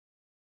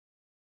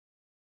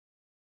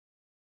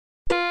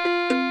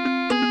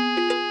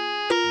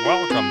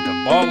Welcome to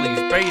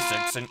Baldi's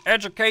Basics in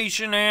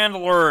Education and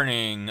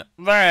Learning.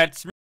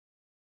 That's me.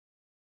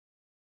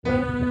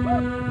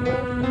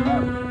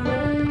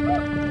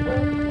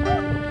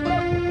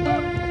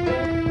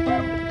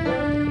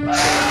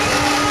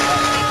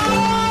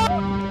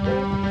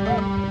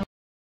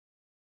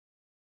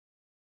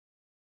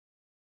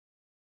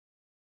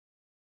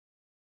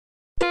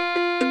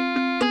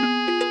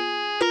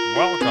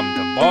 Welcome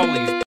to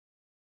Baldi's.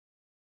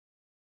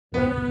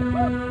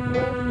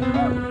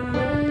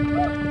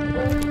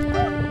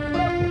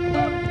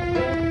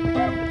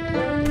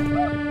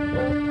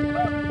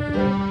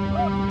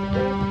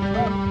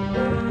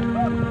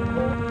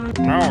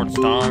 Now it's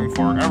time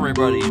for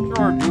everybody.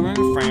 You're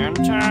doing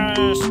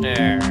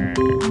fantastic.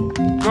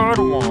 Good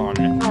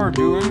one. You're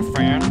doing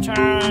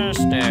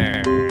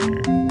fantastic.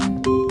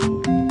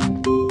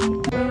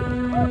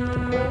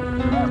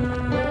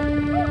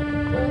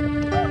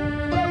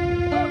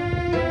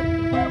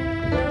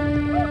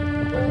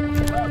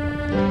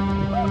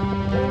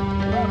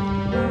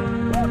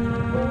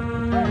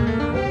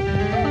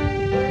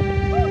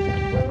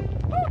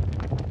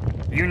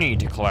 You need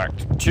to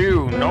collect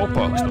 2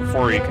 notebooks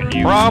before you can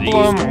use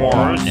Problem these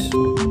doors.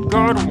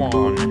 Good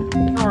one.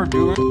 You're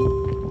doing...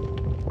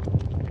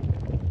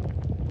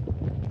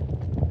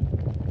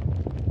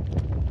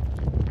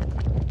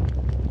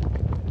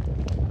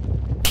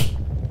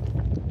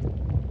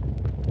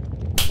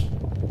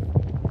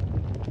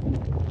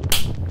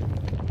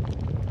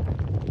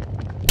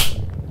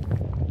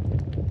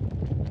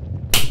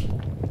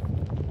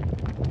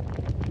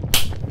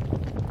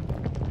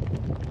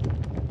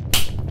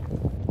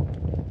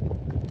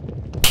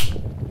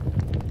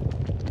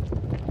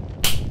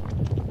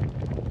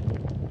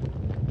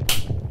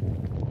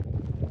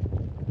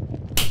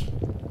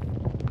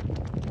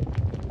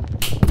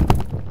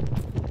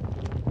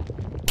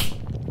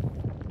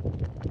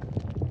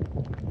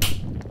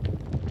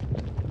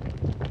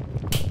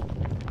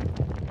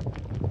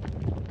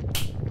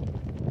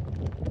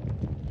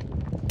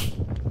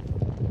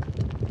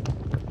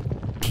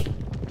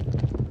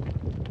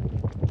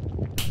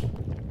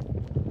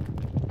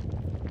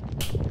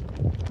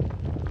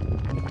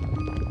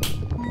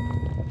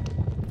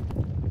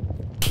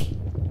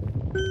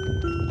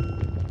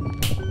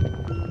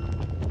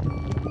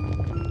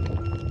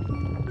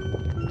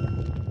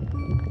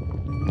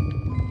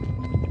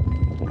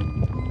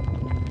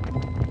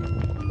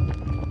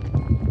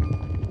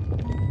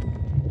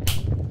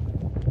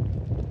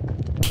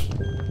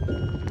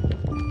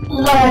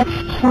 Let's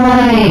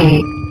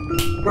play.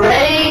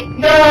 Ready,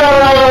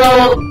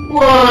 go!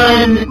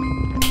 1,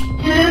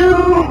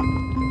 2,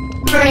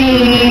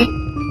 3,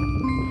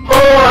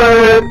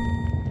 4.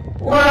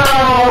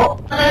 Wow,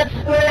 that's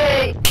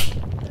great.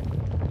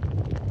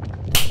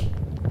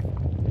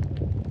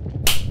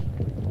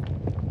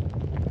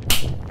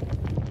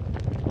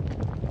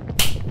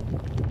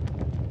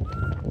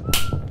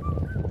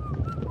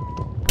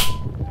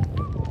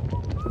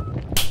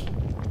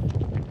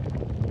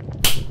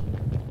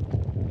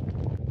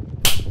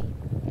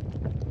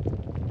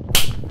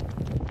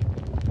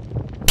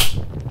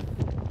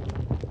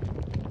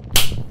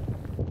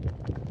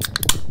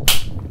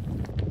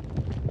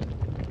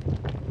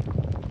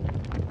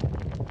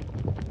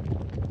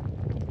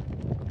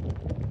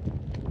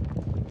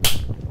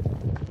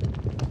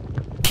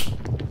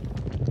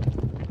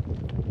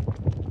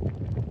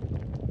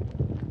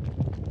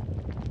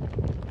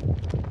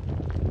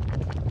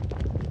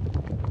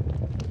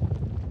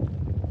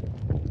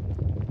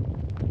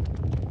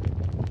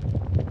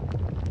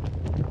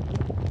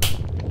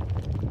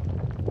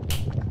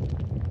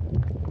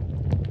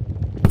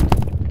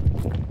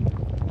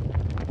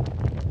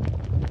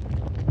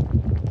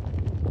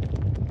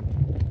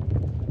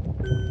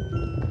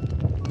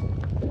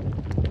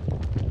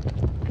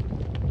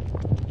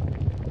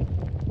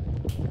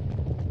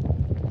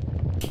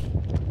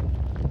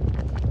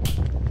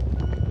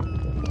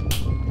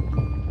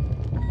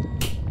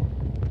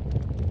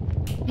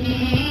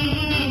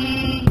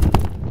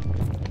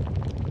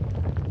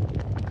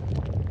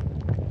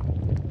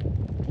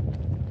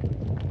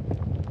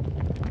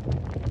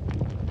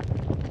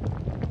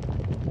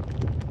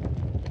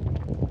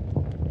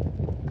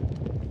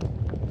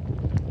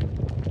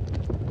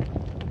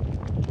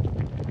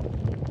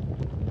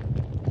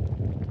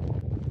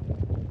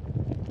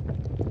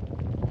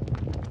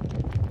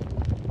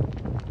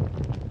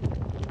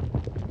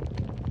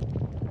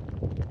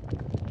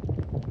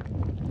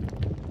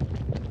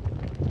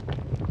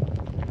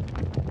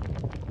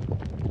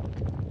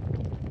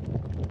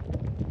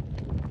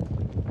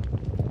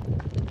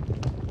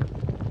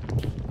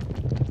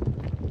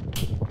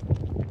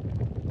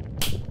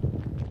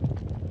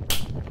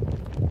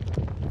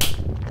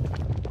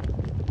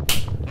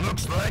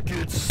 Looks like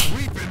it's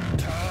sweeping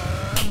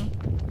time.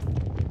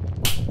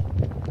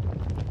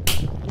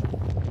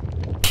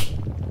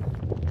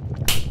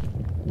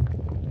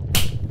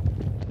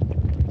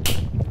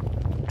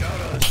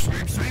 Gotta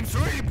sweep, sweep,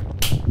 sweep.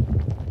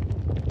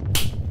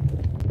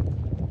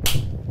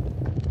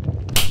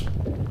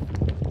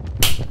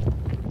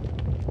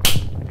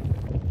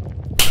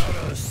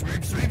 Gotta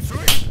sweep, sweep, sweep.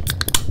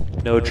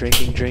 No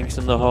drinking drinks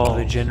in the hall.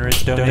 A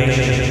generous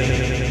donation.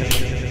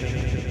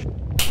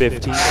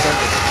 15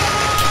 seconds.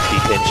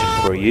 Detention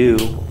for you.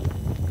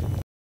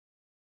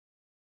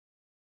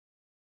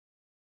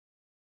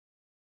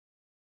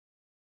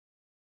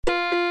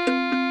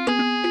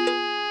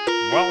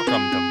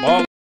 Welcome to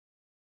Baldi.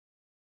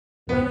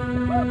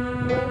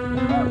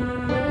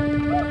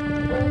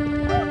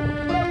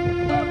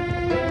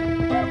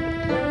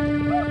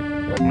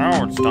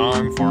 Now it's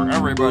time for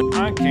everybody.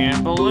 I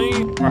can't believe.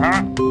 You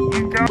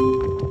got.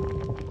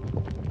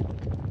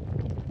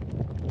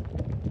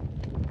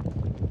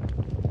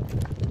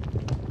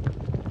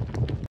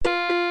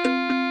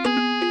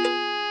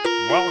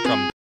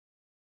 Welcome.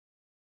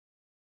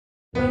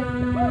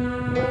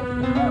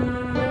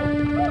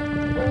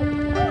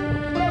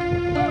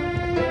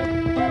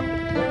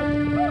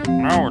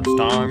 Now it's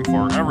time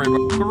for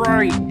everybody.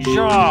 Great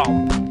job!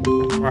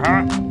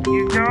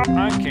 You got.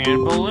 I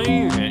can't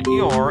believe it.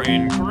 You're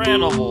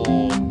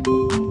incredible.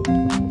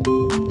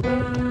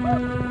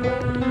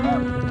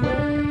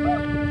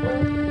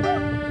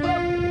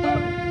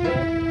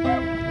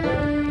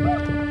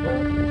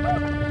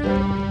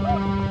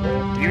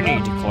 You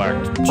need to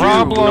collect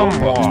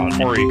Problem 1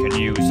 before you can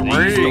use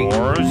these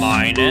doors.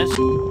 Minus.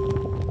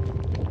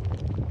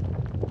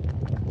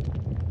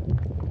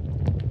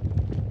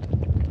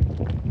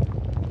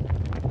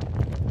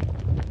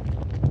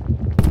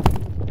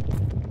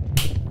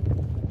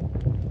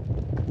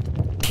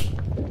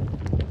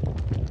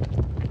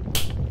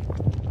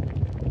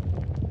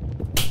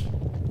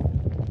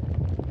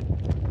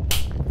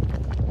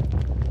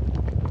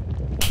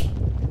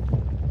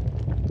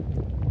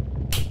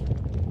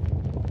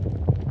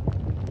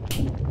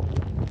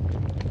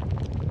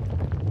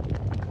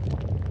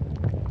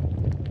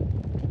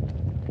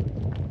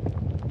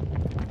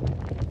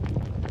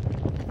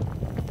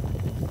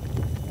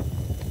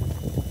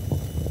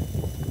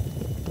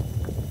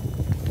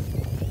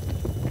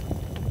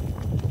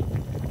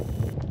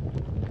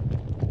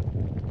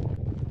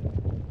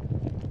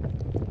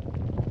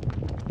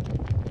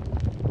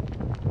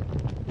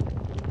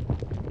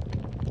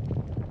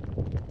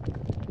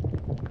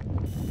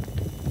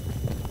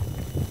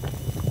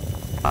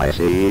 I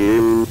see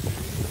you,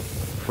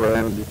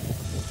 friend.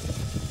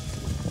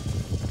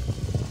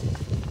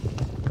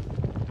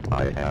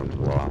 I have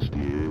lost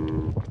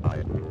you.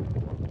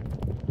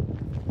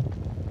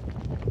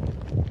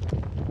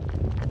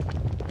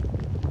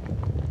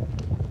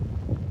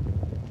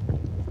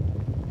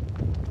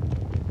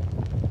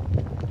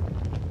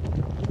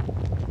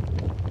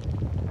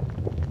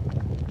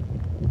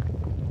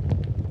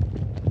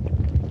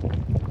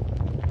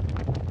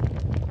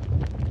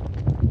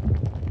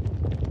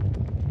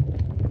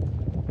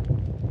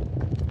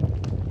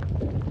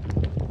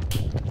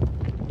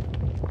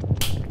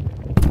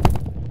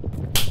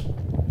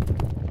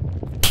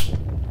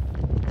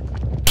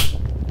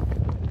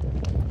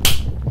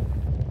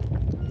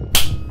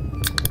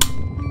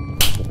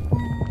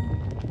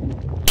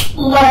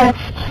 Let's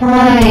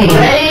play.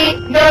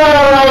 Ready,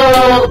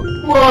 go!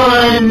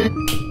 1,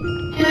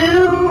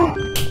 2,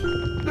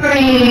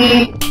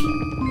 3,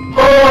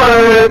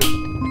 4.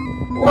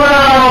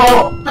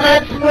 Wow,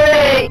 that's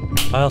great.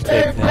 I'll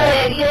take Let's play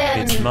that. again.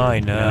 It's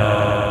mine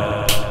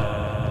now.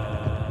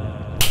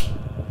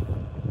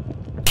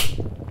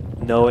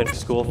 No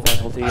in-school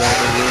faculty only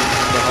rooms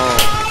in the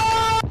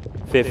hall.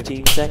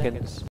 15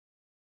 seconds.